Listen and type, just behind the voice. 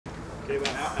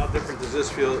K'Von, how different does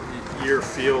this year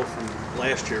feel from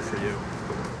last year for you?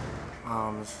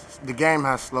 The game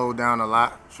has slowed down a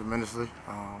lot, tremendously.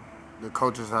 The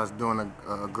coaches has doing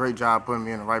a great job putting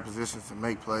me in the right positions to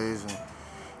make plays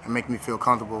and make me feel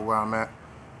comfortable where I'm at.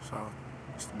 So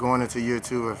going into year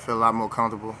two, I feel a lot more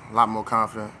comfortable, a lot more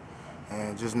confident,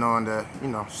 and just knowing that,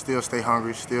 still stay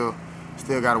hungry, still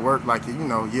got to work like,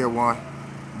 year one,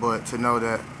 but to know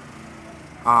that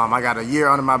I got a year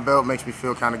under my belt makes me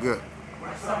feel kind of good.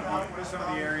 What are some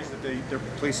of the areas that they're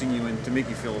placing you in to make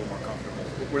you feel a little more comfortable?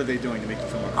 What are they doing to make you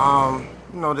feel more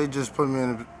comfortable? They just put me in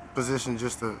a position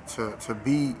just to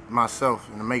be myself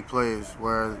and to make plays,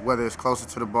 whether it's closer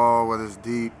to the ball, whether it's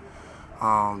deep,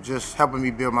 just helping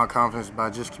me build my confidence by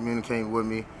just communicating with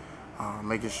me,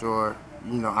 making sure,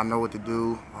 I know what to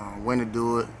do, when to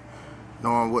do it,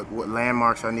 knowing what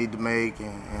landmarks I need to make,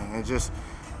 and just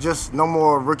no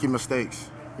more rookie mistakes,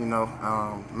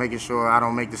 making sure I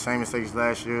don't make the same mistakes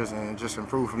last year's and just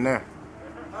improve from there.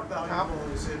 How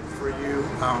valuable is it for you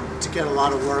to get a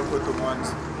lot of work with the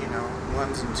ones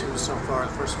and twos so far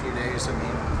the first few days? I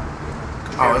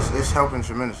mean, it's helping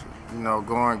tremendously.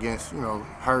 Going against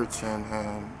Hurts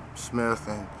and Smith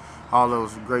and all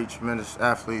those great, tremendous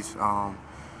athletes.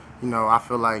 I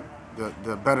feel like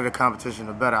the better the competition,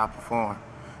 the better I perform,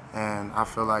 and I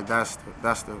feel like that's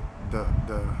the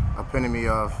epitome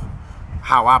of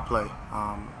how I play.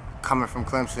 Coming from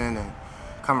Clemson and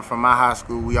coming from my high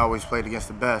school, we always played against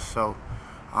the best, so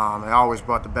it always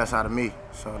brought the best out of me.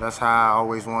 So that's how I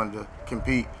always wanted to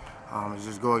compete, is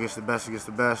just go against the best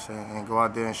and go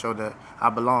out there and show that I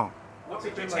belong. What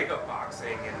made you take up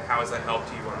boxing, and how has that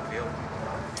helped you on the field?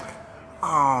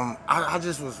 I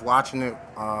just was watching it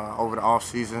over the off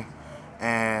season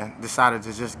and decided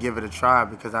to just give it a try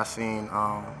because I seen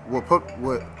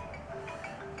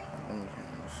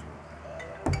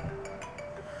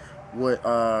what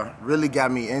really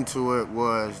got me into it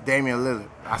was Damian Lillard.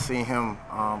 I seen him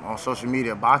on social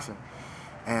media boxing,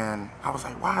 and I was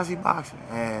like, why is he boxing?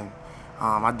 And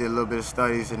I did a little bit of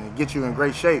studies, and it gets you in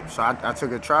great shape. So I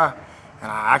took a try,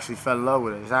 and I actually fell in love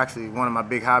with it. It's actually one of my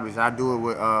big hobbies. I do it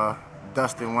with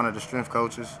Dustin, one of the strength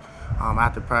coaches,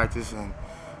 after practice, and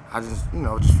I just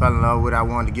fell in love with it. I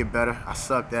wanted to get better. I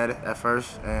sucked at it at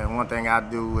first, and one thing I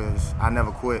do is I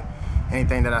never quit.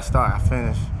 Anything that I start, I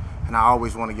finish. And I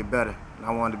always want to get better.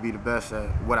 I wanted to be the best at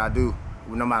what I do,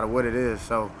 no matter what it is.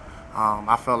 So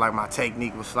I felt like my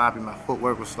technique was sloppy, my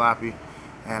footwork was sloppy,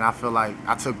 and I feel like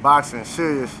I took boxing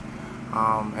serious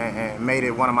and made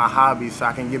it one of my hobbies so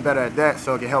I can get better at that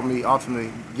so it can help me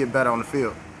ultimately get better on the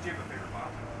field. Do you have a favorite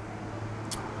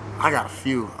boxer? I got a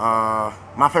few.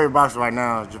 My favorite boxer right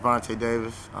now is Gervonta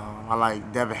Davis. I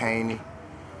like Devin Haney,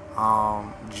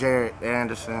 Jared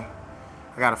Anderson.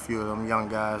 I got a few of them young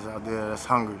guys out there that's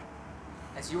hungry.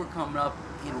 As you were coming up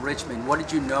in Richmond, what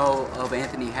did you know of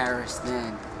Anthony Harris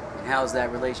then, and how has that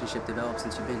relationship developed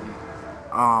since you've been here?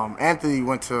 Anthony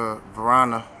went to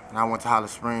Verona, and I went to Holly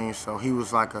Springs, so he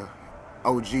was like a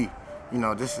OG.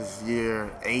 This is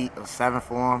year 8 or 7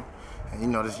 for him,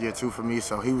 and this is year 2 for me,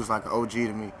 so he was like an OG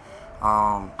to me.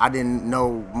 I didn't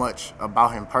know much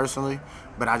about him personally,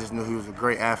 but I just knew he was a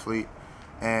great athlete,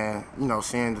 and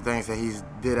seeing the things that he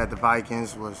did at the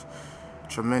Vikings was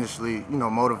tremendously,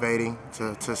 motivating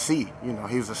to see.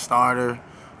 He was a starter.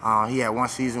 He had one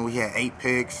season where he had 8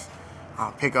 picks,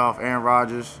 pick off Aaron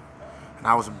Rodgers, and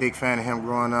I was a big fan of him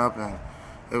growing up, and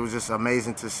it was just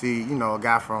amazing to see, a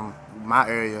guy from my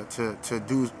area to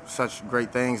do such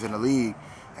great things in the league,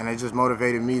 and it just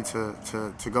motivated me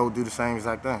to go do the same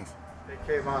exact things.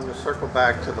 Hey, K'Von, to circle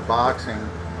back to the boxing,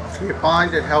 do you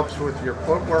find it helps with your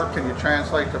footwork? Can you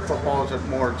translate to football? Is it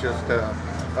more just a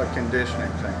conditioning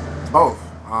thing? Both.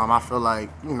 I feel like,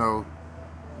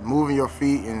 moving your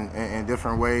feet in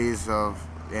different ways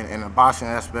in a boxing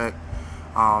aspect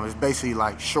is basically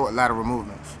like short lateral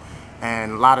movements.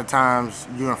 And a lot of times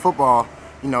you're in football,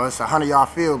 it's a 100-yard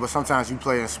field, but sometimes you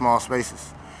play in small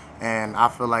spaces. And I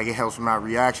feel like it helps with my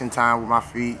reaction time with my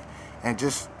feet and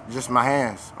just my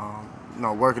hands.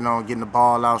 Working on getting the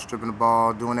ball out, stripping the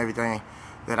ball, doing everything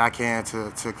that I can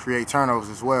to create turnovers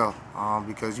as well.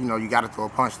 Because, you got to throw a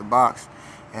punch to box.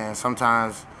 And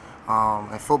sometimes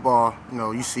in football,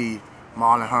 you see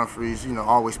Marlon Humphreys,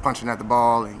 always punching at the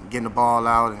ball and getting the ball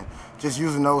out and just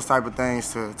using those type of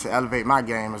things to elevate my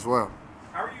game as well.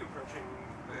 How are you approaching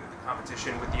the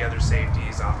competition with the other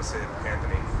safeties opposite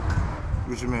Anthony?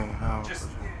 What you mean? Just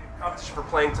competition for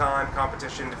playing time,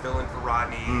 competition to fill in for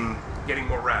Rodney, getting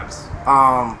more reps.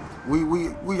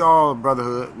 We all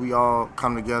brotherhood. We all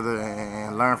come together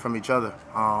and learn from each other.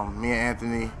 Me and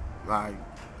Anthony,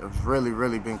 have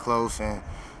really been close and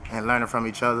learning from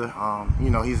each other.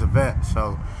 He's a vet,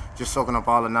 so just soaking up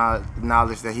all the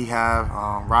knowledge that he have.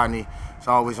 Rodney is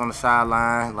always on the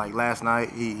sideline. Like last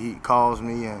night, he calls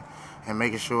me and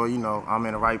making sure, you know, I'm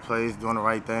in the right place, doing the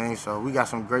right thing. So we got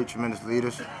some great, tremendous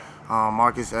leaders.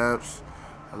 Marcus Epps,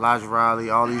 Elijah Riley,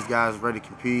 all these guys ready to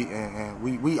compete, and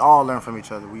we all learn from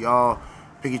each other. We all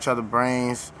pick each other's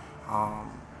brains.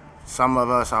 Some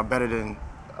of us are better than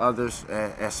others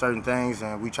at certain things,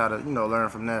 and we try to, you know, learn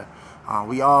from there.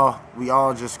 We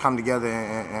all just come together,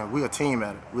 and we're a team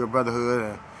at it. We're a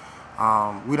brotherhood,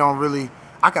 and we don't really.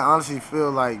 I can honestly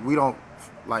feel like we don't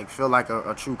feel like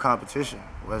a true competition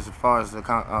as far as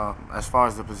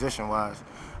the position wise.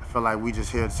 I feel like we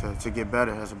just here to get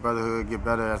better as a brotherhood, get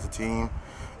better as a team,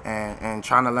 and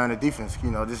trying to learn the defense.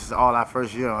 You know, this is all our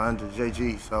first year under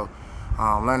JG, so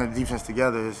learning the defense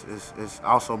together is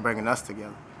also bringing us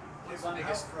together. How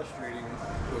frustrating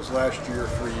was last year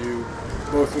for you,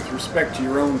 both with respect to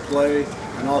your own play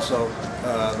and also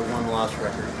the one-loss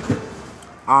record?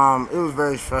 It was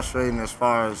very frustrating as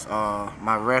far as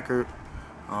my record,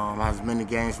 as many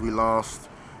games we lost,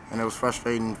 and it was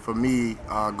frustrating for me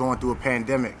going through a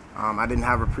pandemic. I didn't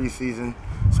have a preseason,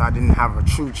 so I didn't have a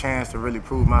true chance to really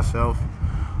prove myself.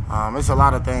 It's a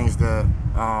lot of things that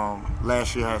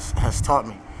last year has taught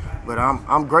me, but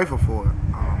I'm grateful for it.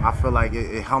 I feel like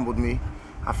it humbled me.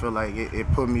 I feel like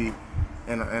it put me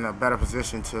in a better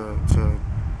position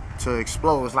to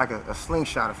explode. It's like a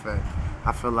slingshot effect.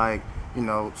 I feel like, you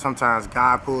know, sometimes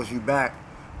God pulls you back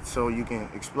so you can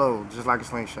explode, just like a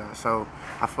slingshot. So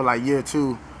I feel like year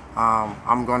 2,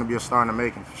 I'm going to be a star in the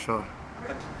making for sure.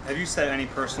 Have you set any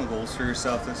personal goals for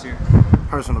yourself this year?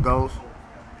 Personal goals?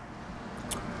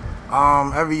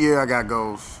 Every year I got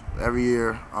goals. Every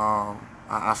year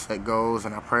I set goals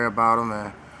and I pray about them,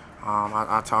 and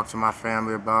I talk to my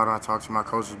family about them. I talk to my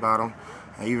coaches about them,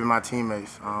 and even my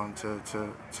teammates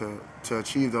to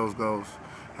achieve those goals.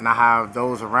 And I have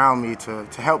those around me to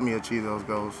help me achieve those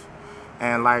goals.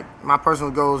 And like my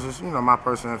personal goals is, you know, my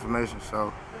personal information.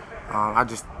 So I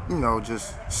just, you know,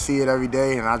 just see it every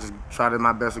day, and I just try to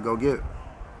my best to go get it.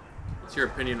 What's your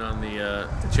opinion on the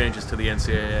changes to the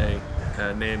NCAA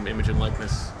name, image, and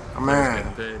likeness?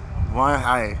 Man,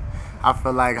 I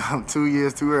feel like I'm 2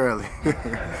 years too early.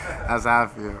 That's how I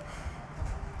feel.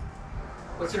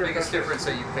 What's the biggest difference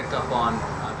that you picked up on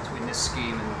between this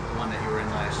scheme and the one that you were in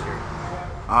last year?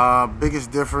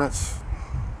 Biggest difference?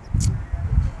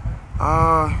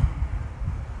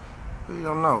 Really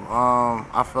don't know.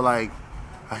 I feel like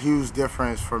a huge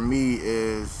difference for me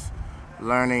is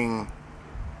learning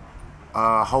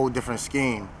a whole different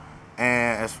scheme.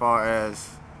 And as far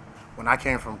as when I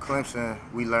came from Clemson,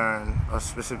 we learned a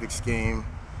specific scheme,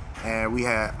 and we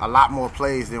had a lot more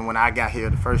plays than when I got here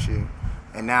the first year.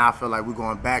 And now I feel like we're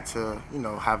going back to, you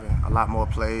know, having a lot more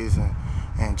plays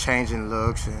and changing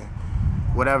looks and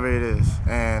whatever it is.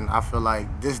 And I feel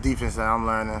like this defense that I'm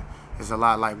learning is a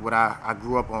lot like what I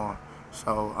grew up on.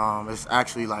 So it's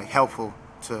actually like helpful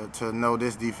to know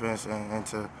this defense and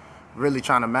to really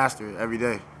trying to master it every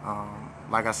day.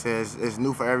 Like I said, it's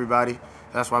new for everybody.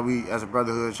 That's why we, as a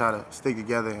brotherhood, try to stick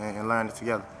together and learn it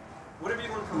together. What have you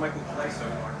learned from Michael Clay so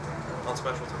far on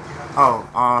special teams?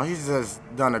 Oh, he's just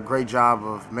done a great job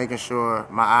of making sure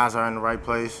my eyes are in the right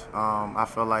place. I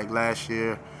feel like last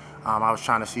year I was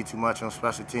trying to see too much on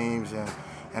special teams,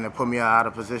 and it put me out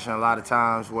of position a lot of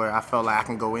times where I felt like I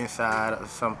can go inside of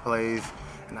some plays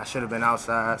and I should have been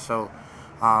outside. So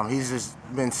he's just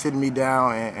been sitting me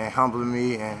down and humbling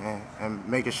me and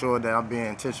making sure that I'm being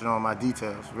intentional on my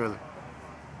details, really.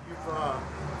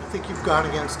 I think you've gone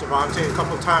against Devontae a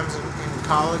couple of times in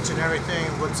college and everything.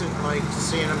 What's it like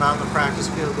seeing him out in the practice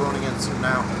field going against him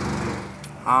now?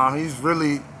 He's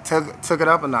really took it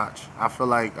up a notch. I feel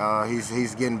like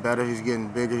he's getting better, he's getting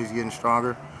bigger, he's getting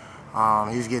stronger.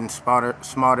 He's getting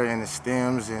smarter in his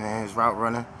stems and in his route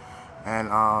running.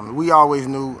 And we always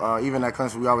knew, even at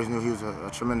Clemson, we always knew he was a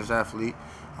tremendous athlete.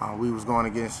 We was going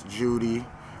against Judy,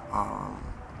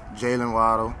 Jalen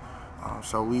Waddle.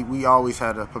 So we always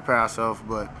had to prepare ourselves,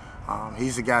 but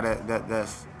he's a guy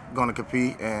that's going to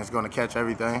compete and is going to catch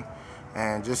everything.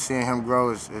 And just seeing him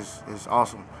grow is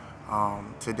awesome.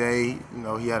 Today, you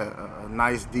know, he had a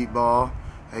nice deep ball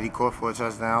that he caught for a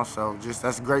touchdown. So just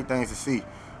that's great things to see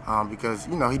because,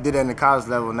 you know, he did that in the college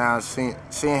level. Now seeing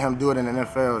him do it in the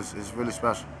NFL is really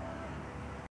special.